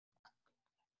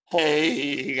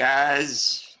Hey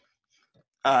guys,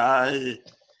 uh,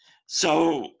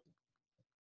 so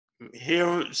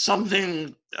here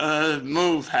something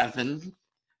move happened.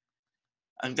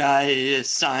 A guy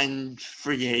signed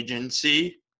free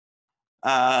agency.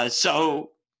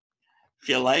 So if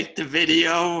you like the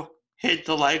video, hit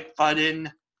the like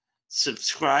button,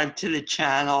 subscribe to the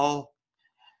channel,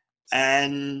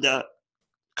 and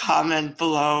comment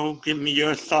below. Give me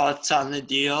your thoughts on the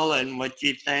deal and what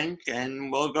you think,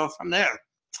 and we'll go from there.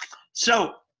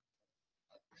 So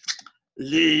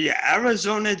the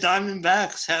Arizona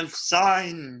Diamondbacks have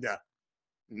signed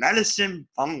Madison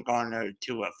Bumgarner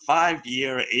to a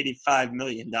 5-year, $85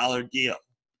 million deal.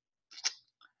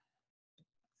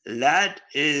 That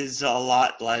is a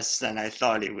lot less than I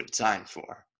thought he would sign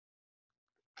for.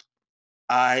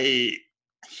 He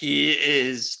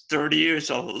is 30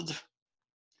 years old.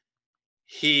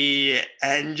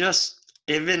 And just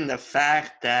given the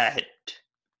fact that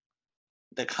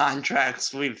the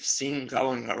contracts we've seen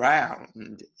going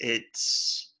around,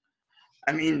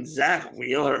 Zach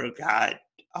Wheeler got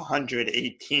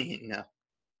 118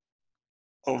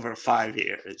 over 5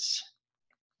 years.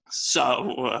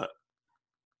 So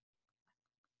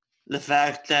the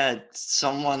fact that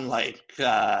someone like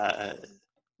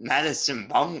Madison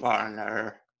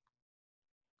Bumgarner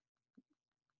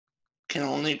can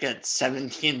only get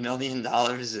 $17 million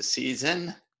a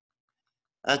season,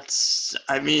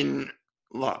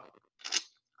 look,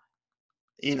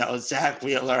 Zach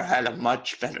Wheeler had a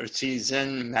much better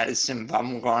season. Madison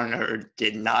Bumgarner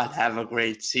did not have a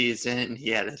great season. He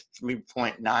had a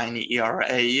 3.9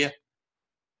 ERA.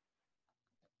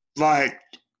 But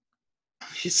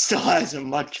he still has a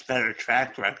much better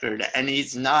track record, and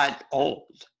he's not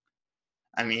old.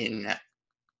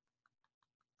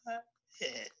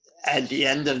 At the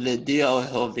end of the deal,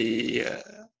 he'll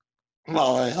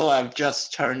have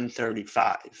just turned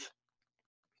 35.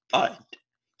 But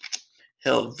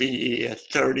he'll be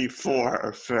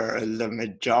 34 for the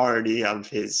majority of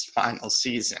his final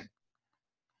season.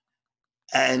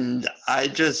 And I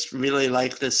just really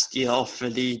like this deal for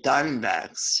the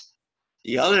Diamondbacks.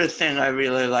 The other thing I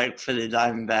really like for the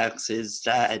Diamondbacks is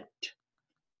that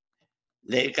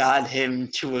they got him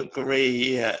to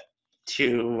agree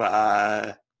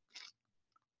to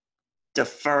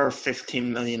defer $15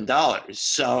 million.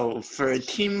 So for a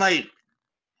team like,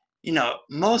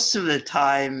 most of the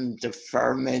time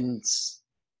deferments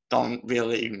don't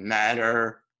really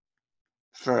matter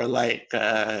for I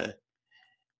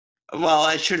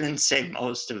shouldn't say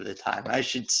most of the time. I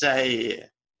should say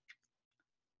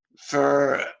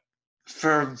for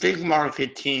big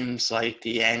market teams like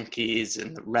the Yankees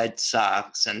and the Red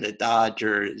Sox and the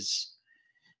Dodgers,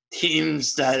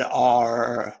 teams that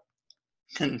are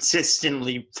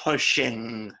consistently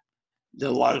pushing the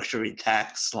luxury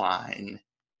tax line,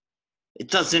 it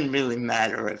doesn't really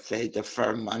matter if they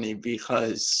defer money,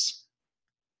 because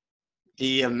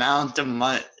the amount of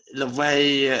money, the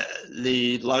way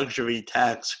the luxury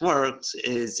tax works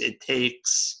is it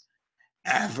takes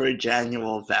average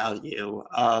annual value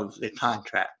of the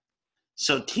contract.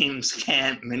 So teams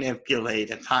can't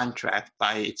manipulate a contract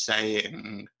by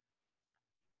saying,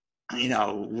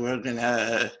 we're going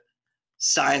to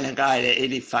sign a guy to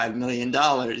 $85 million,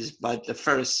 but the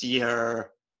first year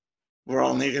we're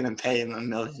only going to pay him $1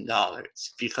 million,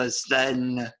 because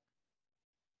then,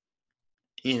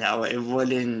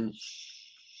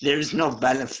 there's no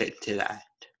benefit to that.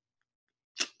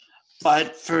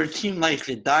 But for a team like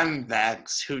the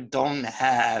Diamondbacks, who don't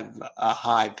have a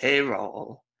high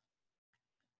payroll,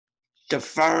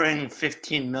 deferring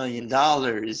 $15 million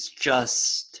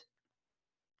just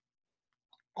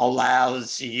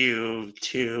allows you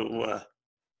to,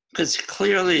 because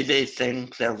clearly they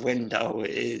think their window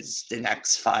is the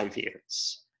next 5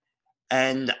 years.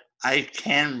 And I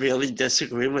can't really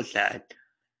disagree with that.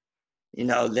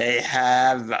 They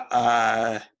have,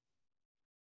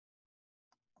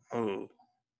 hold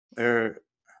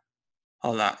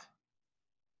on.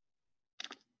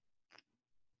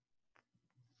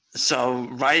 So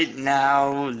right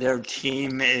now their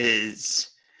team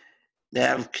they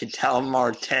have Ketel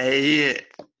Marte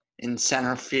in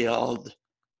center field.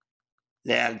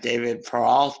 They have David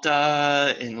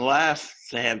Peralta in left.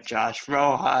 They have Josh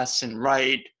Rojas in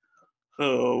right,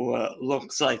 who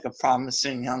looks like a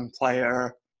promising young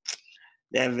player.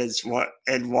 They have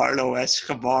Eduardo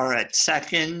Escobar at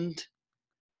second.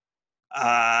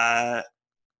 And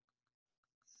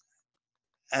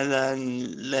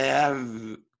then they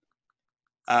have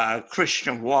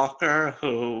Christian Walker,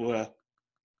 who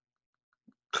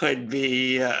could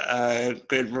be a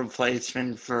good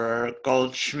replacement for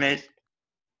Goldschmidt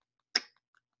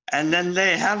And then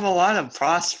they have a lot of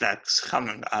prospects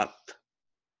coming up.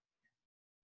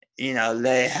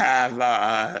 They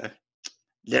have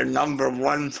their number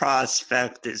one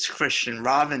prospect is Christian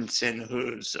Robinson,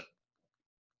 who's,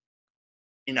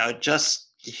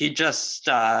 he just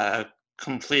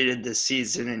completed the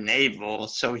season in Naval,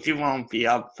 so he won't be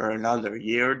up for another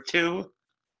year or two.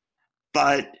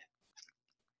 But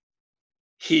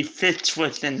he fits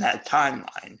within that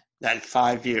timeline, that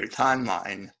 5-year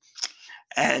timeline.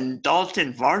 And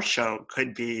Dalton Varsho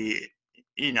could be,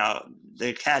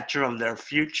 the catcher of their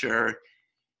future.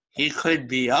 He could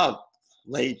be up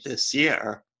late this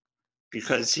year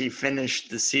because he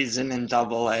finished the season in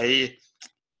AA.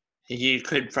 He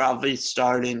could probably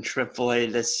start in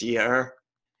AAA this year.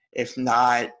 If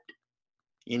not,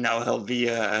 he'll be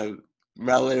a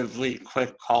relatively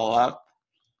quick call up.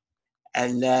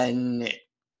 And then,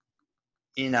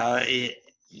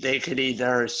 they could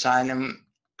either sign him,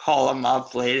 call him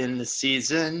up late in the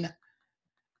season,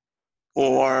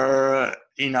 or,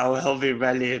 he'll be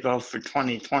ready to go for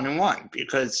 2021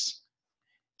 because,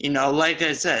 like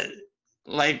I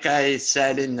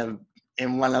said in the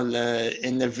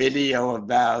video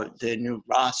about the new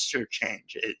roster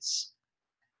changes,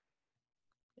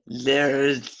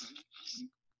 there's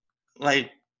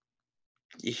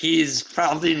he's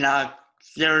probably not,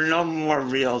 there are no more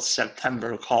real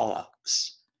September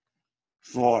call-ups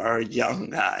for young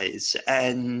guys.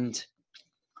 And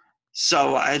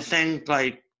so I think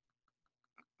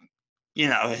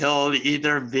he'll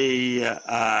either be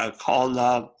called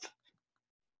up,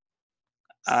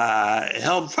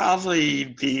 he'll probably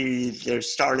be their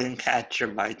starting catcher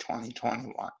by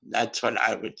 2021. That's what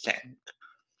I would think.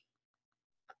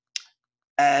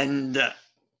 And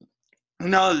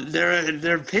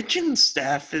their pitching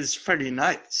staff is pretty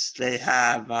nice. They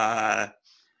have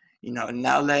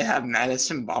now they have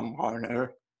Madison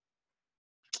Bumgarner.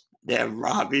 They have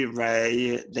Robbie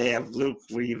Ray. They have Luke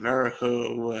Weaver,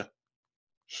 who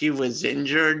he was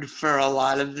injured for a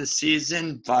lot of the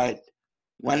season, but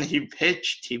when he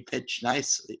pitched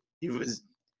nicely.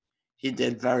 He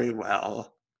did very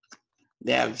well.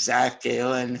 They have Zach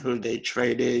Gallen, who they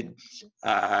traded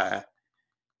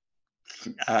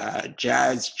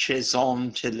Jazz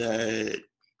Chisholm to the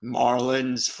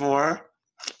Marlins for.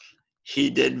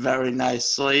 He did very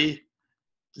nicely.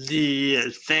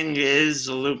 The thing is,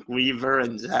 Luke Weaver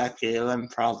and Zach Gallen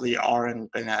probably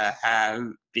aren't going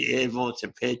to be able to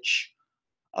pitch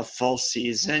a full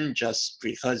season just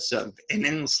because of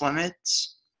innings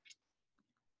limits.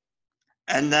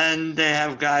 And then they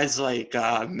have guys like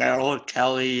Merrill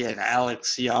Kelly and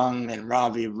Alex Young and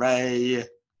Robbie Ray.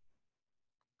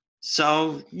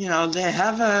 So, they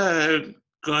have a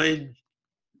good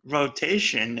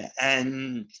rotation,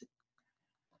 and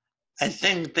I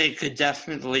think they could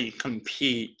definitely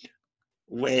compete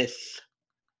with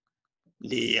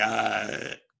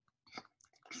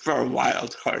for a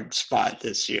wild card spot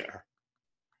this year.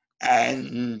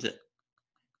 And,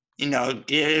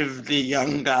 give the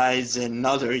young guys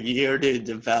another year to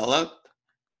develop.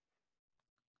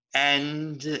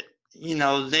 And,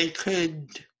 they could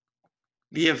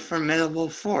be a formidable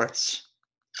force.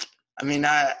 I mean,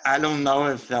 I don't know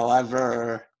if they'll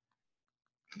ever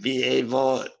be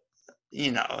able,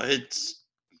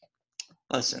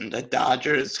 listen, the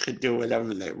Dodgers could do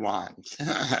whatever they want.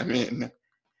 I mean,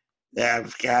 they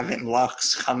have Gavin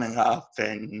Lux coming up,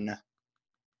 and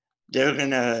they're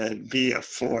going to be a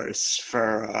force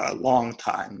for a long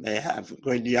time. They have a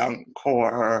good young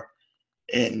core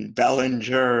in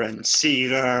Bellinger and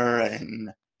Seager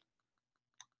and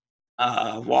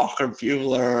Walker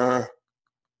Buehler.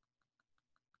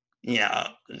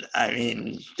 I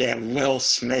mean, they have Will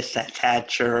Smith at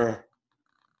catcher.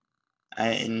 I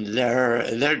mean,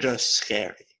 they're just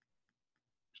scary.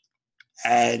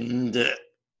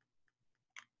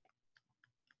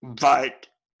 But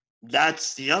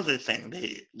that's the other thing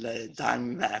the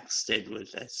Diamondbacks did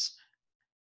with this.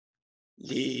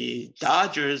 The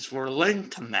Dodgers were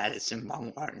linked to Madison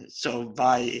Bumgarner, so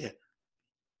by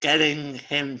getting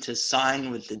him to sign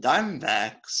with the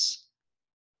Diamondbacks,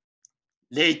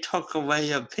 they took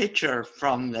away a pitcher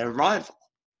from their rival.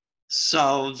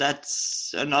 So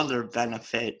that's another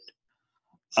benefit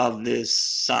of this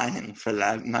signing for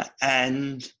them.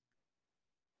 And,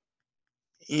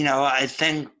 I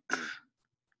think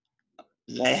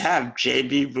they have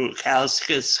J.B.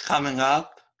 Bukauskas coming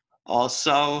up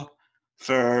also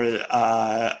for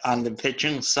on the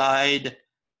pitching side.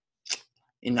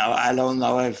 I don't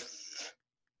know if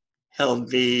he'll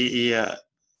be a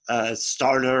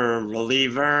starter or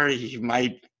reliever. He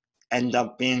might end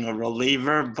up being a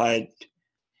reliever, but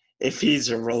if he's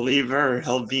a reliever,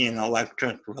 he'll be an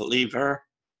electric reliever.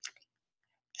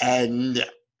 And,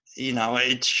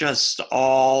 it's just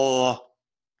all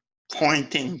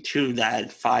pointing to that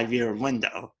 5-year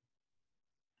window.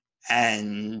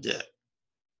 And,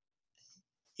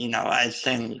 I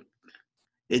think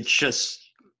it's just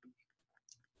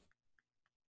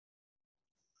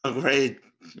a great,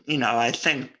 I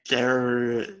think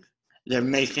they're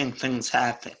making things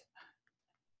happen,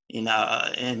 and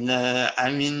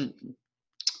I mean,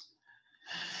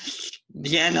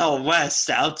 the NL West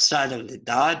outside of the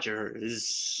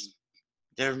Dodgers,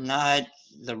 they're not,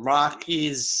 the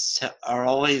Rockies are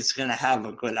always going to have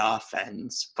a good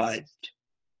offense, but,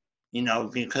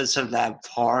 because of that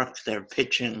park, their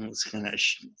pitching is going to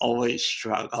always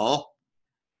struggle.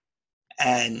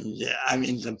 And I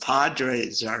mean, the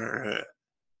Padres are,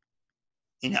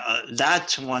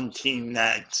 that's one team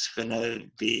that's going to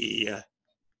be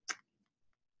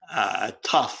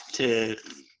tough to,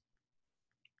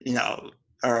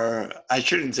 or I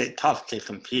shouldn't say tough to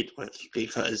compete with,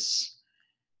 because,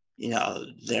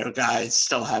 their guys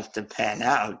still have to pan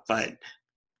out, but,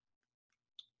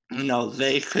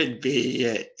 they could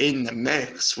be in the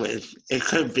mix with, it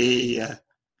could be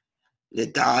the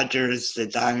Dodgers, the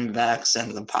Diamondbacks,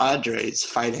 and the Padres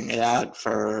fighting it out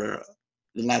for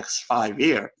the next 5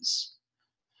 years.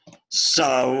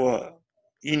 So,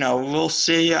 we'll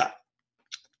see.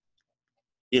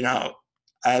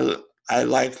 I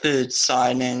like the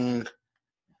signing,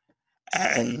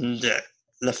 and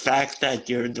the fact that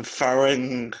you're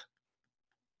deferring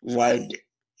what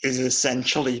is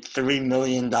essentially $3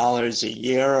 million a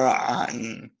year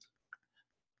on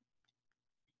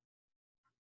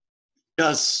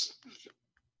just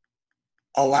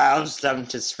allows them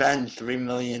to spend $3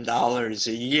 million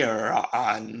a year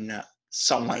on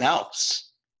someone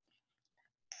else.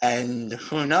 And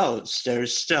who knows,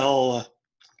 there's still,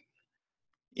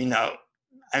 I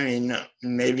mean,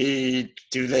 maybe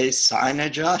do they sign a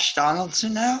Josh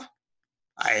Donaldson now?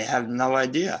 I have no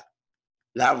idea.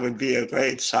 That would be a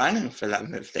great signing for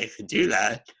them if they could do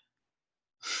that.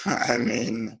 I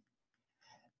mean,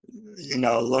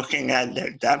 looking at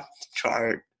their depth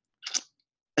chart,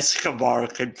 Escobar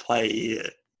could play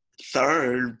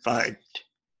third, but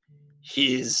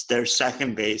he's their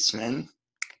second baseman.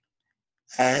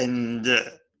 And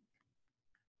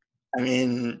I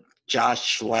mean,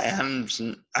 Jake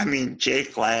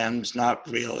Lamb's not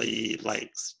really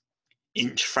like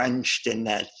entrenched in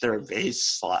that third base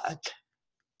slot.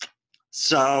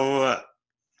 So,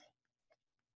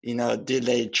 did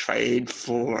they trade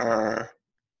for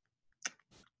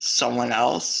someone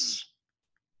else?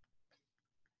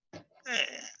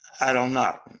 I don't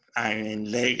know. I mean,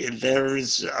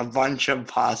 there's a bunch of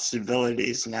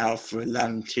possibilities now for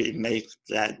them to make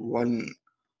that one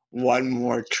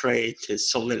more trade to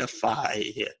solidify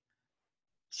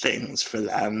things for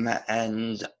them.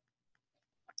 And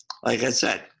like I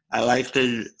said, I like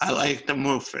the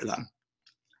move for them.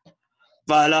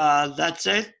 But that's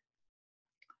it.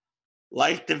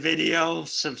 Like the video,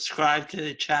 subscribe to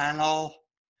the channel,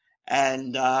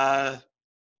 and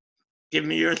give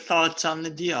me your thoughts on the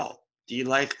deal. Do you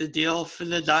like the deal for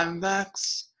the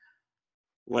Diamondbacks?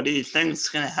 What do you think is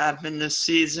going to happen this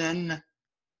season?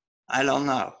 I don't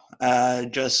know.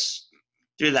 Just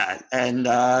do that. And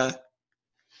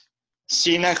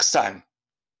see you next time.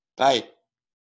 Bye.